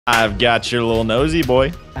I've got your little nosy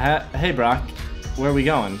boy. Hey, Brock. Where are we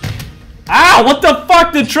going? Ow! What the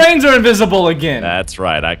fuck? The trains are invisible again! That's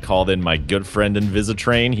right. I called in my good friend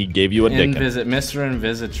Invisitrain. He gave you a dick. Mr.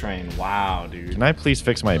 Invisitrain. Wow, dude. Can I please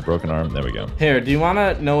fix my broken arm? There we go. Here, do you want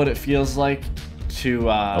to know what it feels like to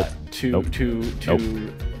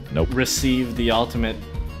receive the ultimate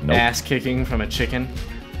ass kicking from a chicken?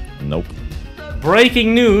 Nope.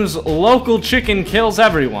 Breaking news, local chicken kills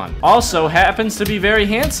everyone. Also happens to be very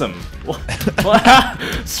handsome.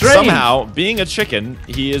 Strange. Somehow, being a chicken,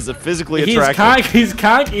 he is physically attractive. He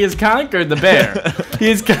has conquered the bear. he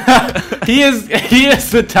is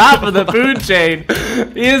the top of the food chain.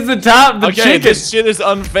 He is the top. The chicken. This shit is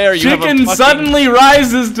unfair. Chicken suddenly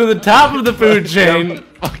rises to the top of the food chain.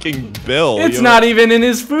 Fucking Bill. It's not even in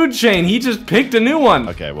his food chain. He just picked a new one.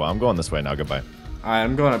 Okay, well, I'm going this way now. Goodbye. Alright,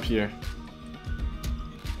 I'm going up here.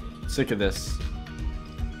 Sick of this.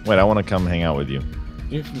 Wait, I want to come hang out with you.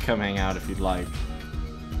 You can come hang out if you'd like.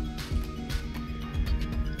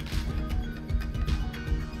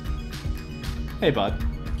 Hey, bud.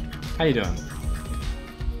 How you doing?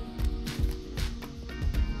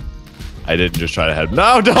 I didn't just try to head.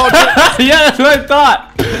 No, don't! Yeah, that's what I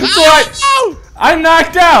thought. No! I'm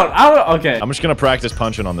knocked out. Okay. I'm just gonna practice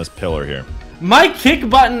punching on this pillar here. My kick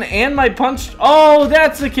button and my punch. Oh,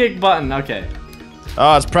 that's the kick button. Okay.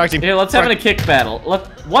 Oh, it's practicing. Here, let's have a kick battle.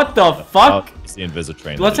 What the fuck? Oh, it's the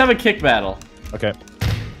Invisitrain. Let's have a kick battle. Okay.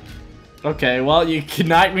 Okay, well, you can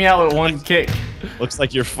knock me out with one kick. Looks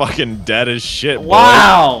like you're fucking dead as shit, boy.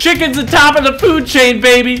 Wow! Chicken's the top of the food chain,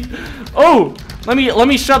 baby! Oh! Let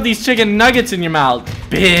me shove these chicken nuggets in your mouth.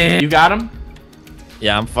 Bitch. You got him?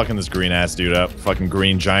 Yeah, I'm fucking this green ass dude up. Fucking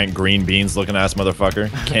green, giant green beans looking ass motherfucker.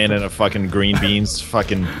 Cannon of fucking green beans.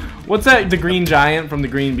 Fucking. What's that? The green giant from the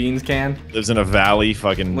green beans can? Lives in a valley.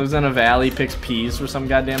 Fucking. Lives in a valley, picks peas for some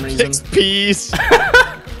goddamn reason. Picks peas?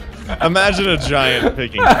 Imagine a giant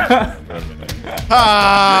picking peas.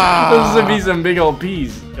 Those would be some big old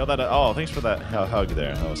peas. Oh, thanks for that hug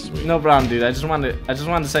there. That was sweet. No problem, dude. I just wanted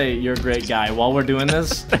to say you're a great guy while we're doing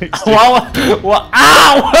this. Ow!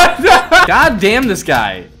 God damn this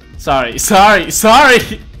guy. Sorry. He's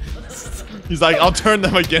like, I'll turn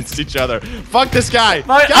them against each other. Fuck this guy.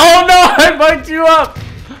 Oh no! I fucked you up.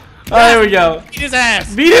 Oh, there we go. Beat his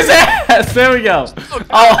ass. Beat his ass. There we go.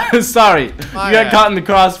 Oh, sorry. You got caught in the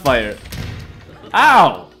crossfire.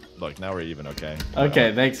 Ow. Look, now we're even, okay?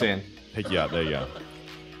 Okay, thanks, man. Pick you up. There you go.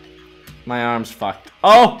 My arm's fucked.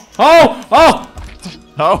 Oh!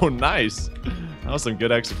 Oh, nice. That was some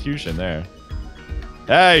good execution there.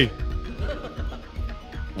 Hey!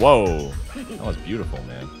 Whoa. That was beautiful,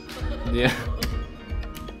 man. Yeah.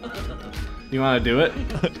 You want to do it?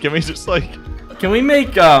 Can we just, like... Can we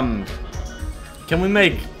make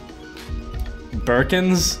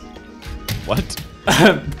Birkins? What?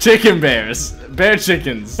 Chicken bears. Bear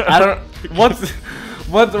chickens. I don't... What's...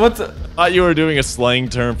 I thought you were doing a slang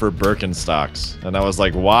term for Birkenstocks, and I was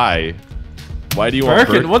like, why? Why do you want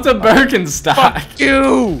Birkenstocks? What's a Birkenstock? Fuck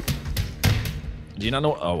you! Do you not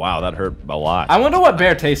know? Oh wow, that hurt a lot. I wonder what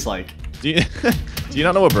bear tastes like. Do you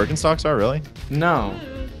not know what Birkenstocks are, really? No.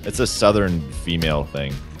 It's a southern female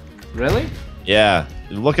thing. Really? Yeah.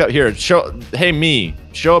 Look up here. Hey me.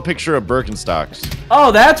 Show a picture of Birkenstocks.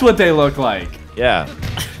 Oh, that's what they look like. Yeah.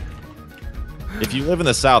 If you live in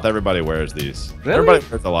the South, everybody wears these. Really? Everybody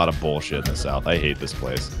wears a lot of bullshit in the South. I hate this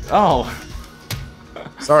place. Oh.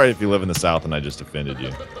 Sorry if you live in the South and I just offended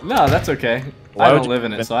you. No, that's okay. I don't live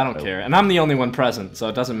in it, so I don't care. And I'm the only one present, so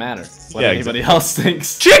it doesn't matter what anybody else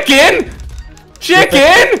thinks. Chicken!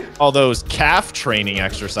 Chicken! All those calf training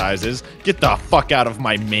exercises. Get the fuck out of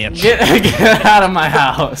my mansion. Get out of my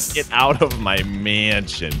house. Get out of my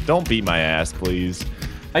mansion. Don't beat my ass, please.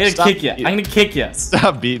 I'm gonna kick you. I'm gonna kick you.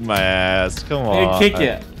 Stop beating my ass. Come on. I'm gonna kick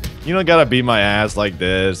you. You don't gotta beat my ass like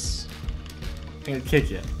this. I'm gonna kick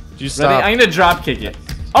you. Did you stop? Ready? I'm gonna drop kick you.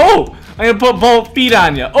 Oh! I'm gonna put both feet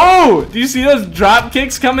on you. Oh! Do you see those drop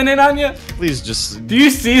kicks coming in on you? Please just. Do you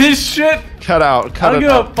see this shit? Cut out. Cut it out. I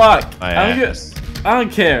don't give a fuck. My ass. I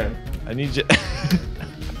don't care. I need you.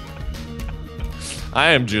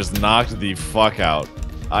 I am just knocked the fuck out.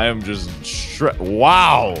 I am just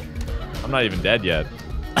wow. I'm not even dead yet.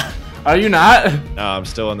 Are you not? No, I'm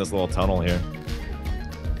still in this little tunnel here.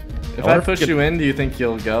 If I push you in, do you think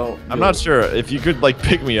you'll go? I'm not sure. If you could, like,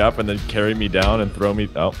 pick me up and then carry me down and throw me...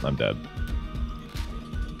 Oh, I'm dead.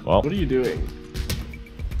 Well. What are you doing?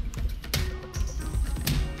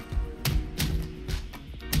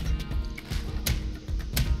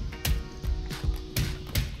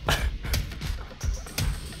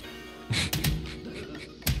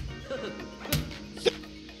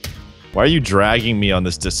 Why are you dragging me on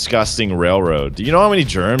this disgusting railroad? Do you know how many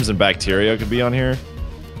germs and bacteria could be on here?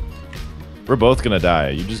 We're both gonna die.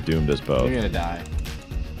 You just doomed us both. You're gonna die.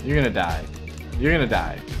 You're gonna die. You're gonna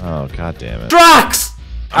die. Oh, god damn it. Trucks!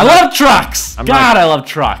 I love trucks! I love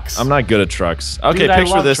trucks. I'm not good at trucks. Okay, Dude,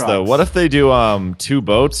 picture this though. What if they do 2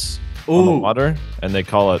 boats on the water and they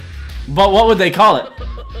call it... But what would they call it?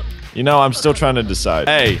 You know, I'm still trying to decide.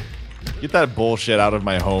 Hey, get that bullshit out of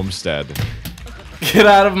my homestead. Get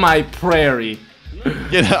out of my prairie.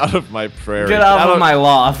 Get out of my prairie. Get out of my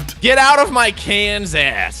loft. Get out of my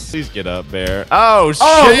Kansas. Please get up, bear. Oh, shit.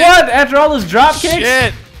 Oh, what? After all those drop kicks?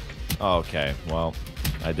 Shit. Okay, well,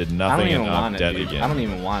 I did nothing and I'm dead again. I don't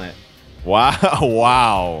even want it. Wow.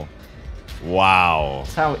 Wow. Wow.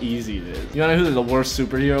 That's how easy it is. You wanna know who the worst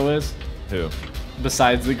superhero is? Who?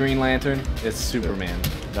 Besides the Green Lantern? It's Superman.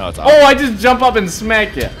 No, it's Aquaman. Oh, I just jump up and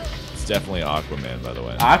smack you. It's definitely Aquaman, by the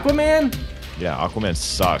way. Aquaman? Yeah, Aquaman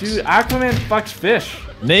sucks. Dude, Aquaman fucks fish.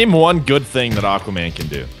 Name one good thing that Aquaman can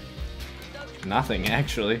do. Nothing,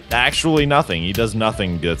 actually. Actually nothing. He does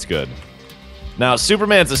nothing that's good. Now,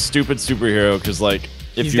 Superman's a stupid superhero because, like,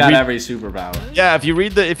 if he's you got read, every superpower. Yeah, if you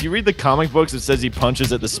read the comic books, it says he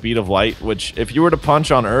punches at the speed of light, which, if you were to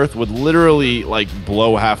punch on Earth, would literally, like,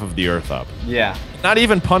 blow half of the Earth up. Yeah. Not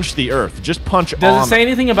even punch the Earth, just punch on. Does it say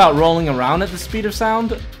anything about rolling around at the speed of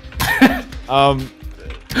sound? Oh,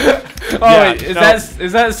 yeah, wait,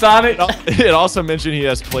 is that Sonic? It also mentioned he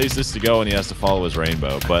has places to go and he has to follow his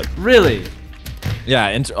rainbow, but... Really? Yeah,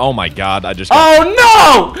 and oh my god, I just...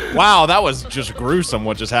 Oh no! Wow, that was just gruesome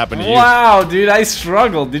what just happened to you. Wow, dude, I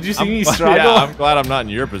struggled. Did you see me struggle? Yeah, I'm glad I'm not in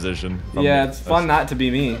your position. Yeah, it's fun not to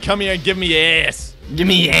be me. Come here and give me ass. Give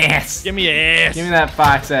me ass. Give me ass. Give me that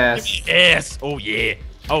fox ass. Give me ass. Oh yeah.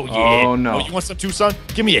 Oh yeah. Oh no. Oh, you want some too, son?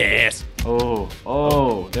 Give me ass.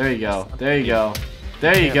 Oh, there you go. There you go.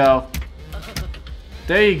 There you go.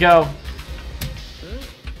 There you go.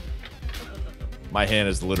 My hand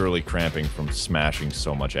is literally cramping from smashing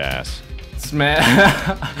so much ass.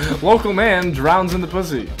 Local man drowns in the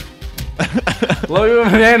pussy. Local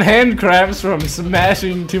man hand cramps from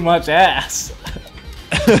smashing too much ass.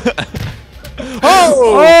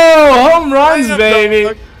 Oh, home runs,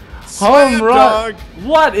 baby. Home run.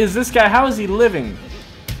 What is this guy? How is he living?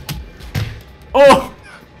 Oh.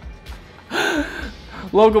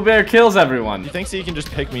 Local bear kills everyone. He thinks he can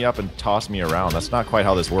just pick me up and toss me around. That's not quite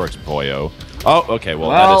how this works, boyo. Oh, okay,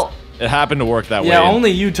 well it happened to work that way. Yeah,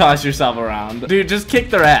 only you toss yourself around. Dude, just kick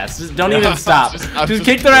their ass. Just don't even stop. Just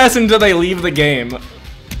kick their ass until they leave the game.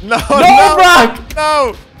 No, Brock!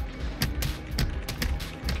 No!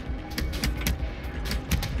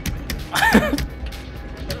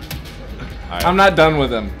 Right. I'm not done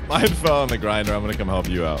with him. Mine fell on the grinder. I'm gonna come help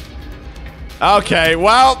you out. Okay,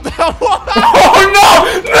 well... Oh,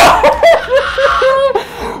 no! No!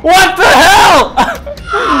 What the hell?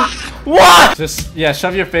 What? Just, yeah,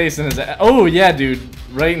 shove your face in his ass. Oh, yeah, dude.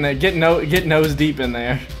 Right in there. Get nose deep in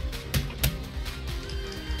there.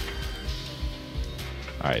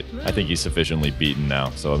 Alright, I think he's sufficiently beaten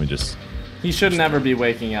now, so let me just... He should never be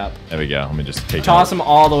waking up. There we go. Let me just take Toss him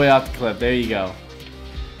all the way off the cliff. There you go.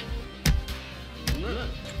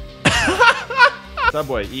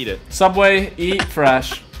 Subway, eat it. Subway, eat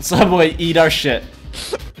fresh. Subway, eat our shit.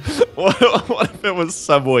 What if it was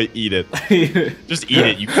Subway, eat it? Just eat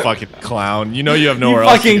it, you fucking clown. You know you have nowhere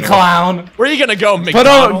else to go. You fucking clown. Where are you gonna go,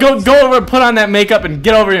 McDonald's? Go over, put on that makeup, and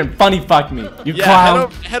get over here and funny fuck me. You clown.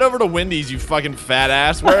 Head over to Wendy's, you fucking fat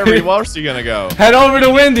ass. Wherever else are you gonna go? Head over to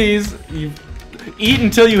Wendy's. You eat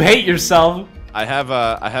until you hate yourself. I have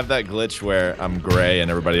that glitch where I'm gray and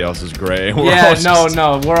everybody else is gray. Yeah,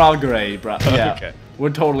 no, we're all gray, bro. Yeah, okay. We're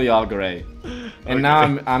totally all gray. And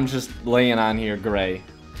now I'm just laying on here gray.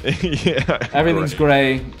 Yeah. Everything's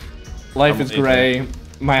gray. Life is gray.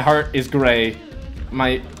 My heart is gray.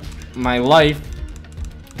 My life.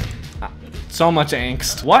 So much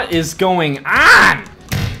angst. What is going on?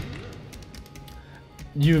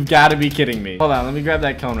 You've got to be kidding me. Hold on, let me grab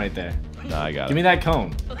that cone right there. Nah, I got it. Give me that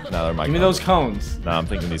cone. No, they're my cones. Give me those cones. No, I'm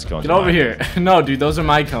thinking these cones. Get over here. No, dude, those are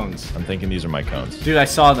my cones. I'm thinking these are my cones. Dude, I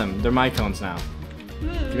saw them. They're my cones now.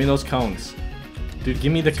 Give me those cones. Dude,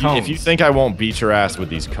 give me the cones. If you think I won't beat your ass with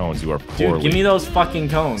these cones, you are poorly. Dude, give me those fucking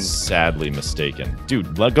cones. Sadly mistaken.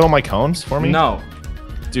 Dude, let go of my cones for me? No.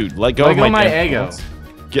 Dude, let go of my ego.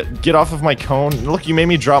 Get off of my cone. Look, you made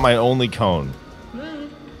me drop my only cone.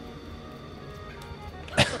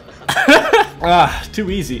 Ah, too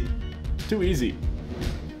easy. Too easy.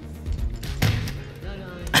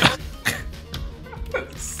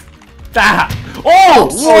 Stop! Oh,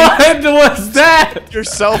 what was that?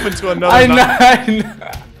 Yourself into another.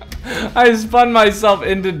 I spun myself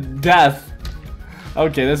into death.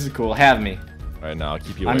 Okay, this is cool. Have me. Alright, now I'll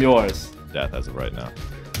keep you I'm away yours. from death as of right now.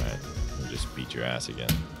 Alright, let me just beat your ass again.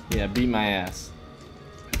 Yeah, beat my ass.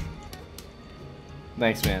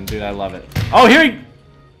 Thanks, man. Dude, I love it. Oh, here he...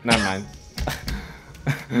 Never mind.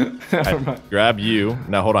 Never mind. Grab you.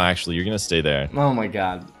 Now, hold on. Actually, you're going to stay there. Oh, my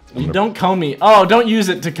God. You don't comb me. Oh, don't use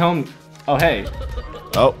it to comb... Oh, hey.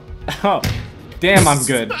 Oh. Oh. Damn, I'm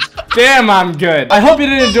good. Damn, I'm good. I hope you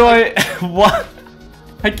did enjoy... What?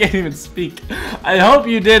 I can't even speak. I hope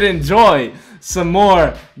you did enjoy some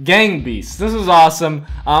more Gang Beasts. This was awesome.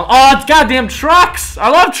 Oh, it's goddamn trucks! I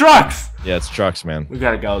love trucks! Yeah, it's trucks, man. We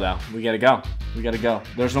gotta go, though. We gotta go. We gotta go.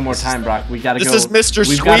 There's no more time, Brock. We gotta go. This is Mr. Squeebs.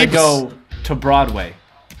 We gotta go to Broadway.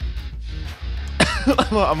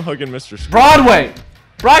 I'm hugging Mr. Squeebs. Broadway!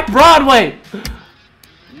 Brock, Broadway!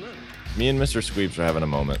 Me and Mr. Squeebs are having a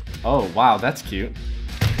moment. Oh, wow, that's cute.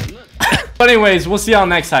 But anyways, we'll see y'all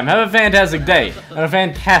next time. Have a fantastic day and a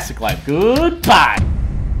fantastic life. Goodbye!